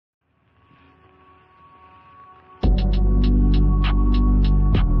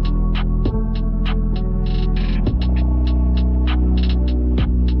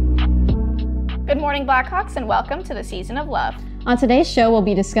Blackhawks, and welcome to the Season of Love. On today's show, we'll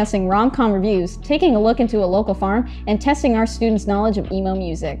be discussing rom-com reviews, taking a look into a local farm, and testing our students' knowledge of emo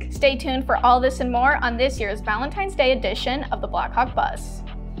music. Stay tuned for all this and more on this year's Valentine's Day edition of the Blackhawk Buzz.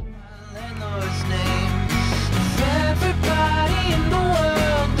 Everybody in the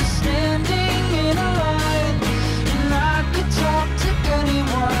world is standing in a line, and I could talk to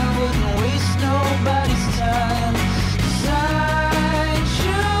anyone, wouldn't waste nobody's time, 'cause I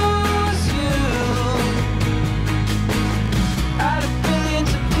choose you. Out of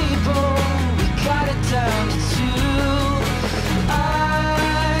billions of people, we got it down to two. I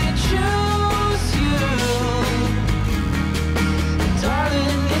choose you.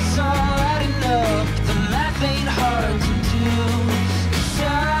 Darling, it's alright enough, the math ain't hard to do, 'cause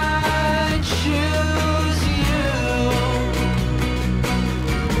I choose you.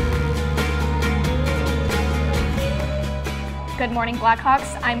 Good morning,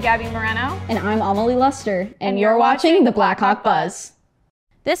 Blackhawks. I'm Gabby Moreno. And I'm Amelie Luster. And you're watching the Blackhawk Buzz.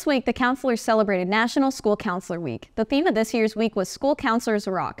 This week, the counselors celebrated National School Counselor Week. The theme of this year's week was School Counselors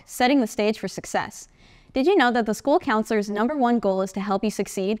Rock, setting the stage for success. Did you know that the school counselor's #1 goal is to help you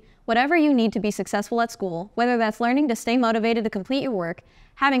succeed? Whatever you need to be successful at school, whether that's learning to stay motivated to complete your work,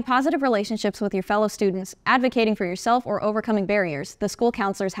 having positive relationships with your fellow students, advocating for yourself, or overcoming barriers, the school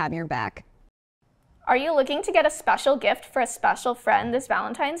counselors have your back. Are you looking to get a special gift for a special friend this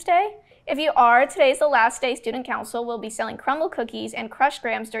Valentine's Day? If you are, today's the last day Student Council will be selling crumble cookies and Crushed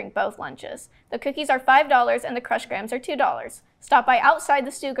Grams during both lunches. The cookies are $5 and the Crushed Grams are $2. Stop by outside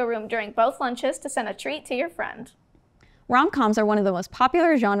the Stuga room during both lunches to send a treat to your friend. Rom-coms are one of the most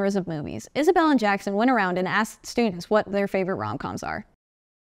popular genres of movies. Isabel and Jackson went around and asked students what their favorite rom-coms are.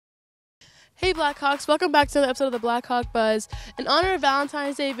 Hey Blackhawks, welcome back to the episode of the Blackhawk Buzz. In honor of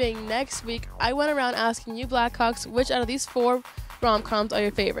Valentine's Day being next week, I went around asking you Blackhawks which out of these 4 rom-coms are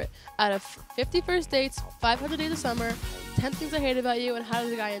your favorite. Out of 50 First Dates, 500 Days of Summer, 10 Things I Hate About You, and How to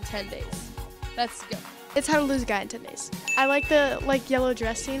Lose a Guy in 10 Days. Let's go. It's How to Lose a Guy in 10 Days. I like the yellow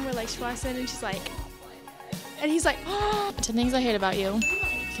dress scene where she walks in and she's like, and he's like, oh. 10 Things I Hate About You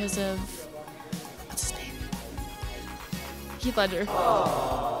because of, what's his name? Heath Ledger.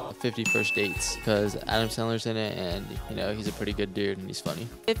 50 First Dates because Adam Sandler's in it, and he's a pretty good dude and he's funny.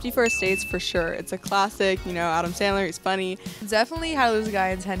 50 First Dates for sure. It's a classic. Adam Sandler, he's funny. Definitely How to Lose a Guy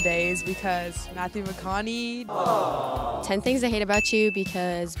in 10 Days because Matthew McConaughey. 10 Things I Hate About You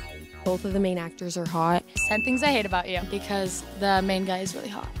because both of the main actors are hot. 10 Things I Hate About You because the main guy is really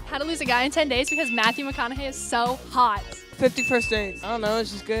hot. How to Lose a Guy in 10 Days because Matthew McConaughey is so hot. 50 First Dates. I don't know,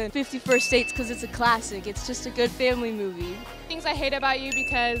 it's just good. 50 First Dates because it's a classic. It's just a good family movie. Things I Hate About You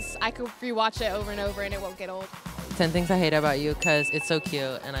because I could rewatch it over and over and it won't get old. 10 Things I Hate About You because it's so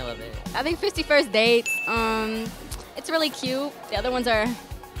cute and I love it. I think 50 First Dates, it's really cute. The other ones are,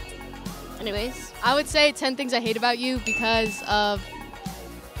 anyways. I would say 10 Things I Hate About You because of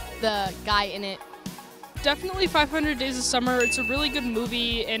the guy in it. Definitely 500 Days of Summer. It's a really good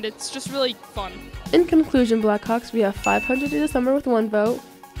movie and it's just really fun. In conclusion, Blackhawks, we have 500 Days of Summer with 1 vote,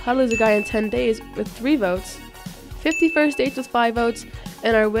 How to Lose a Guy in 10 Days with 3 votes, 50 First Dates with 5 votes,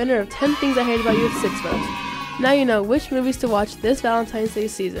 and our winner of 10 Things I Hate About You with 6 votes. Now you know which movies to watch this Valentine's Day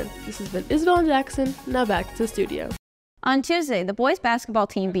season. This has been Isabel and Jackson. Now back to the studio. On Tuesday, the boys basketball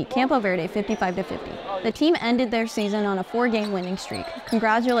team beat Campo Verde 55-50. The team ended their season on a 4-game winning streak.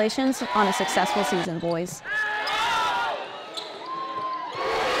 Congratulations on a successful season, boys.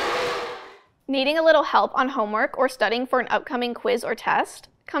 Needing a little help on homework or studying for an upcoming quiz or test?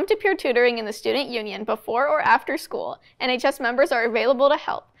 Come to Peer Tutoring in the Student Union before or after school. NHS members are available to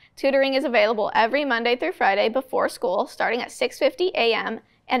help. Tutoring is available every Monday through Friday before school, starting at 6:50 a.m.,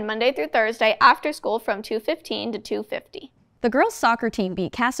 and Monday through Thursday after school from 2:15 to 2:50. The girls' soccer team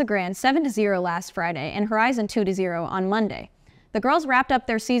beat Casa Grande 7-0 last Friday and Horizon 2-0 on Monday. The girls wrapped up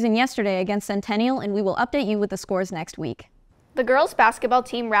their season yesterday against Centennial, and we will update you with the scores next week. The girls' basketball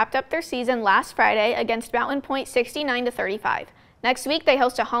team wrapped up their season last Friday against Mountain Point 69-35. Next week, they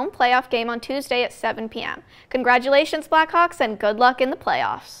host a home playoff game on Tuesday at 7 p.m. Congratulations, Blackhawks, and good luck in the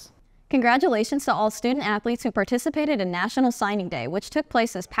playoffs. Congratulations to all student athletes who participated in National Signing Day, which took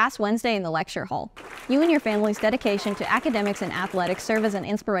place this past Wednesday in the lecture hall. You and your family's dedication to academics and athletics serve as an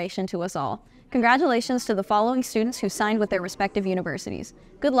inspiration to us all. Congratulations to the following students who signed with their respective universities.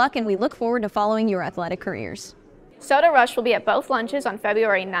 Good luck, and we look forward to following your athletic careers. Soda Rush will be at both lunches on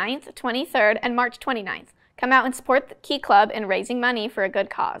February 9th, 23rd, and March 29th. Come out and support the Key Club in raising money for a good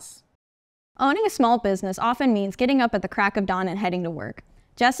cause. Owning a small business often means getting up at the crack of dawn and heading to work.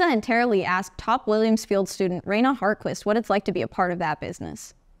 Jessa and Tara Lee asked top Williams Field student Raina Hartquist what it's like to be a part of that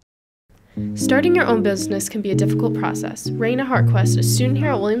business. Starting your own business can be a difficult process. Raina Hartquest, a student here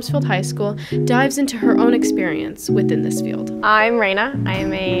at Williamsfield High School, dives into her own experience within this field. I'm Raina. I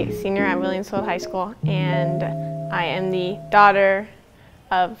am a senior at Williamsfield High School, and I am the daughter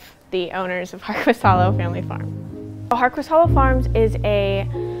of the owners of Hartquest Hollow Family Farm. Hartquest Hollow Farms is a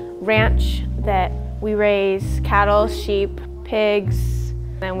ranch that we raise cattle, sheep, pigs,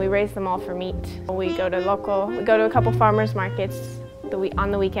 and we raise them all for meat. We go to a couple farmers markets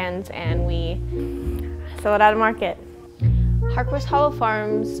on the weekends, and we sell it at a market. Hartquest Hollow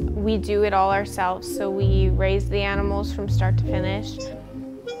Farms, we do it all ourselves, so we raise the animals from start to finish.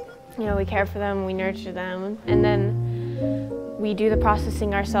 You know, we care for them, we nurture them, and then we do the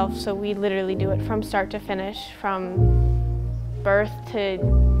processing ourselves, so we literally do it from start to finish, from birth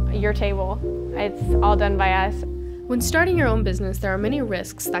to your table. It's all done by us. When starting your own business, there are many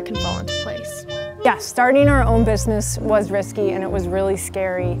risks that can fall into place. Yeah, starting our own business was risky, and it was really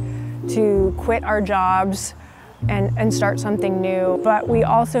scary to quit our jobs and start something new. But we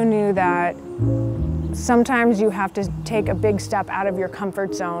also knew that sometimes you have to take a big step out of your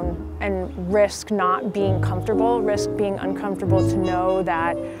comfort zone and risk not being comfortable, risk being uncomfortable to know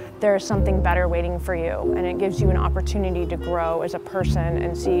that there's something better waiting for you. And it gives you an opportunity to grow as a person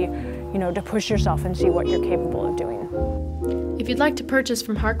and see, you know, to push yourself and see what you're capable of doing. If you'd like to purchase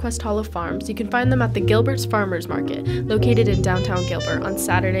from Hartquest Hollow Farms, you can find them at the Gilbert's Farmers Market, located in downtown Gilbert on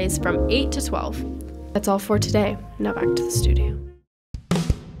Saturdays from 8 to 12. That's all for today. Now back to the studio.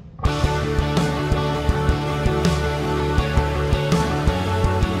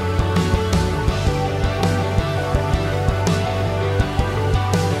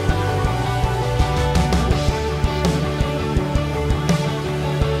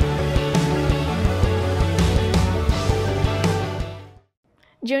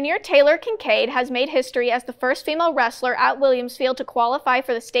 Junior Taylor Kincaid has made history as the first female wrestler at Williamsfield to qualify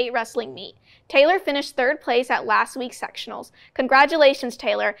for the state wrestling meet. Taylor finished third place at last week's sectionals. Congratulations,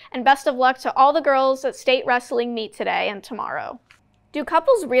 Taylor, and best of luck to all the girls at state wrestling meet today and tomorrow. Do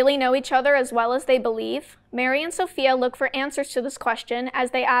couples really know each other as well as they believe? Mary and Sophia look for answers to this question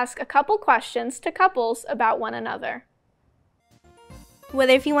as they ask a couple questions to couples about one another.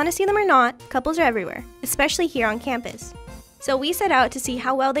 Whether if you want to see them or not, couples are everywhere, especially here on campus. So we set out to see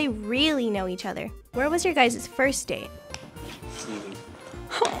how well they really know each other. Where was your guys' first date?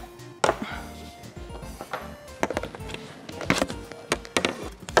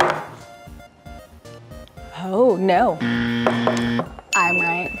 Oh, no. I'm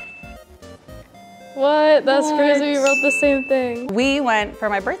right. What? That's crazy. We wrote the same thing. We went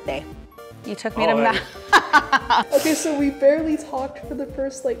for my birthday. You took me to Mac. Okay, so we barely talked for the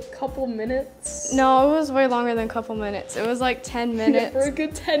first couple minutes. No, it was way longer than a couple minutes. It was like 10 minutes. Yeah, for a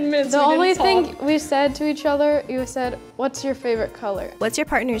good 10 minutes. The only thing we said to each other, you said, "What's your favorite color?" What's your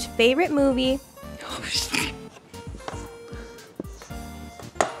partner's favorite movie?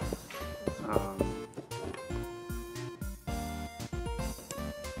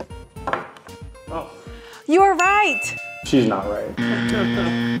 You were right. She's not right. I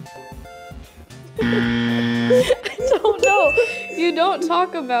don't know. You don't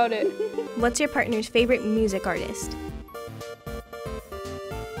talk about it. What's your partner's favorite music artist?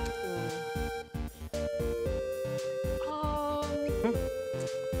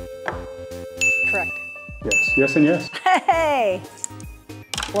 Correct. Yes, yes, and yes. Hey!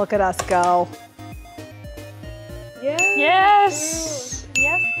 Look at us go. Yes. Yes.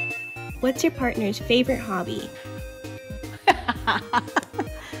 Yes. What's your partner's favorite hobby?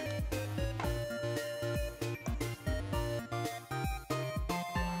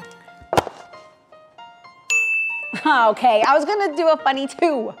 Okay, I was gonna do a funny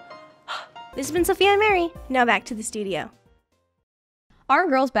too. This has been Sophia and Mary. Now back to the studio. Our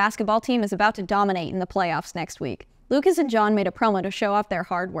girls' basketball team is about to dominate in the playoffs next week. Lucas and John made a promo to show off their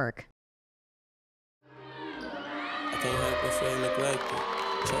hard work. I can't help but feel neglected.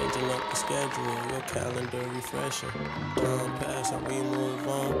 Changing up the schedule, your calendar refreshing. Past how we move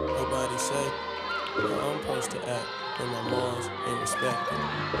on, nobody say how I'm supposed to act when my morals ain't respected.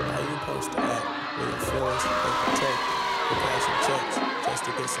 How you supposed to act when your feelings ain't protected? We pass some checks just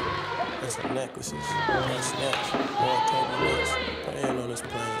to get some necklaces, and snacks, more turbulence, praying on this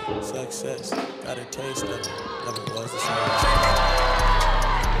plane. Success, got a taste of it, never was the same.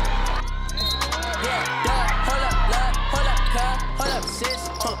 Yeah, dog, hold up, love, hold up, cuz, hold up, sis,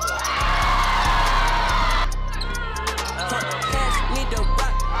 Cash need to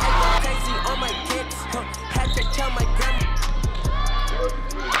rock, I go crazy on my kids, had to tell my grandma.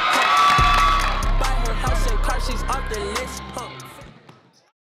 Buy her house and car, she's off the list,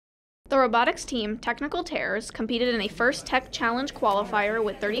 The robotics team, Technical Terrors, competed in a First Tech Challenge qualifier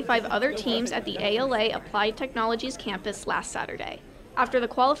with 35 other teams at the ALA Applied Technologies campus last Saturday. After the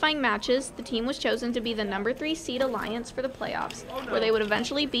qualifying matches, the team was chosen to be the number 3 seed alliance for the playoffs, where they would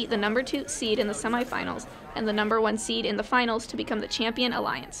eventually beat the number 2 seed in the semifinals and the number 1 seed in the finals to become the champion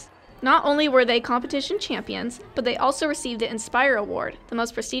alliance. Not only were they competition champions, but they also received the Inspire Award, the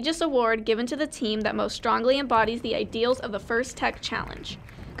most prestigious award given to the team that most strongly embodies the ideals of the First Tech Challenge.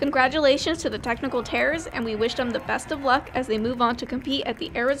 Congratulations to the Technical Terrors, and we wish them the best of luck as they move on to compete at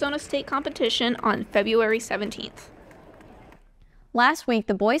the Arizona State competition on February 17th. Last week,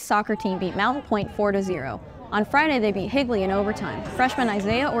 the boys soccer team beat Mountain Point 4-0. On Friday, they beat Higley in overtime. Freshman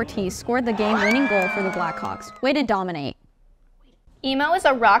Isaiah Ortiz scored the game-winning goal for the Blackhawks. Way to dominate. Emo is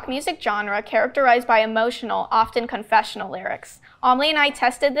a rock music genre characterized by emotional, often confessional lyrics. Amelie and I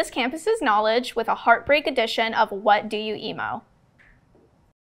tested this campus's knowledge with a heartbreak edition of What Do You Emo?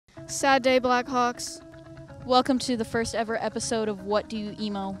 Sad day, Blackhawks. Welcome to the first ever episode of What Do You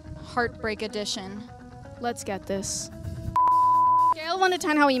Emo? Heartbreak edition. Let's get this. Scale 1 to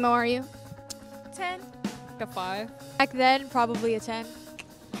 10, how emo are you? 10. Like a 5. Back then, probably a 10.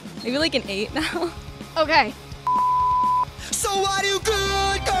 Maybe like an 8 now. Okay. So why do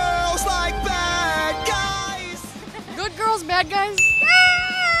good girls like bad guys? Good girls, bad guys?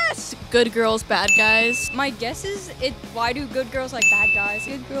 Yes! Good girls, bad guys. My guess is why do good girls like bad guys?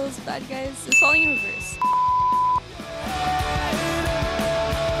 Good girls, bad guys. It's falling in reverse.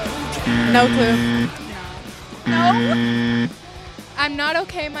 No clue. No. I'm not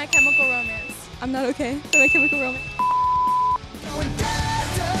okay, My Chemical Romance. I'm not okay for My Chemical Romance.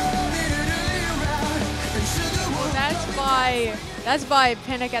 That's by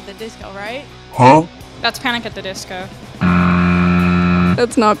Panic at the Disco, right? Huh? That's Panic at the Disco.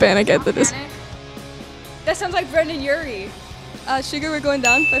 That's not Panic at the Disco. That sounds like Brendan Urie. Sugar, We're Going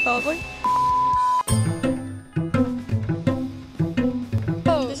Down by Fall Out Boy.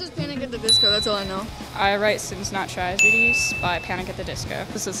 Oh, this is Panic at the Disco, that's all I know. I Write Sins Not Tragedies by Panic at the Disco. I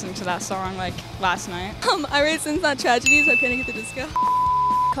was listening to that song like last night. I Write Sins Not Tragedies by Panic at the Disco.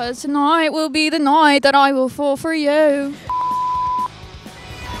 'Cause tonight will be the night that I will fall for you.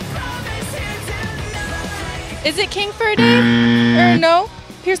 Is it King for a Day? Or no?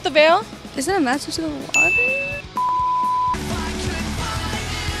 Here's the Veil? Is it a Master to the Water?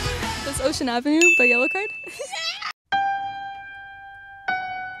 That's Ocean Avenue by Yellow Card.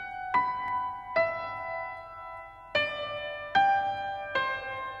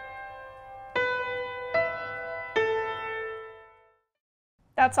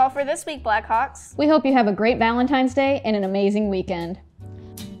 That's all for this week, Blackhawks. We hope you have a great Valentine's Day and an amazing weekend.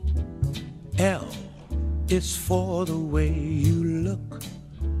 L is for the way you look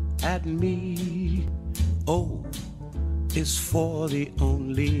at me. O is for the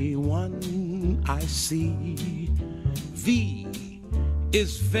only one I see. V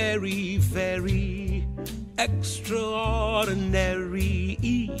is very, very extraordinary.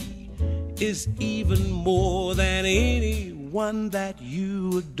 E is even more than anyone that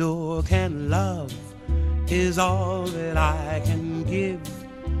you adore can love, is all that I can give.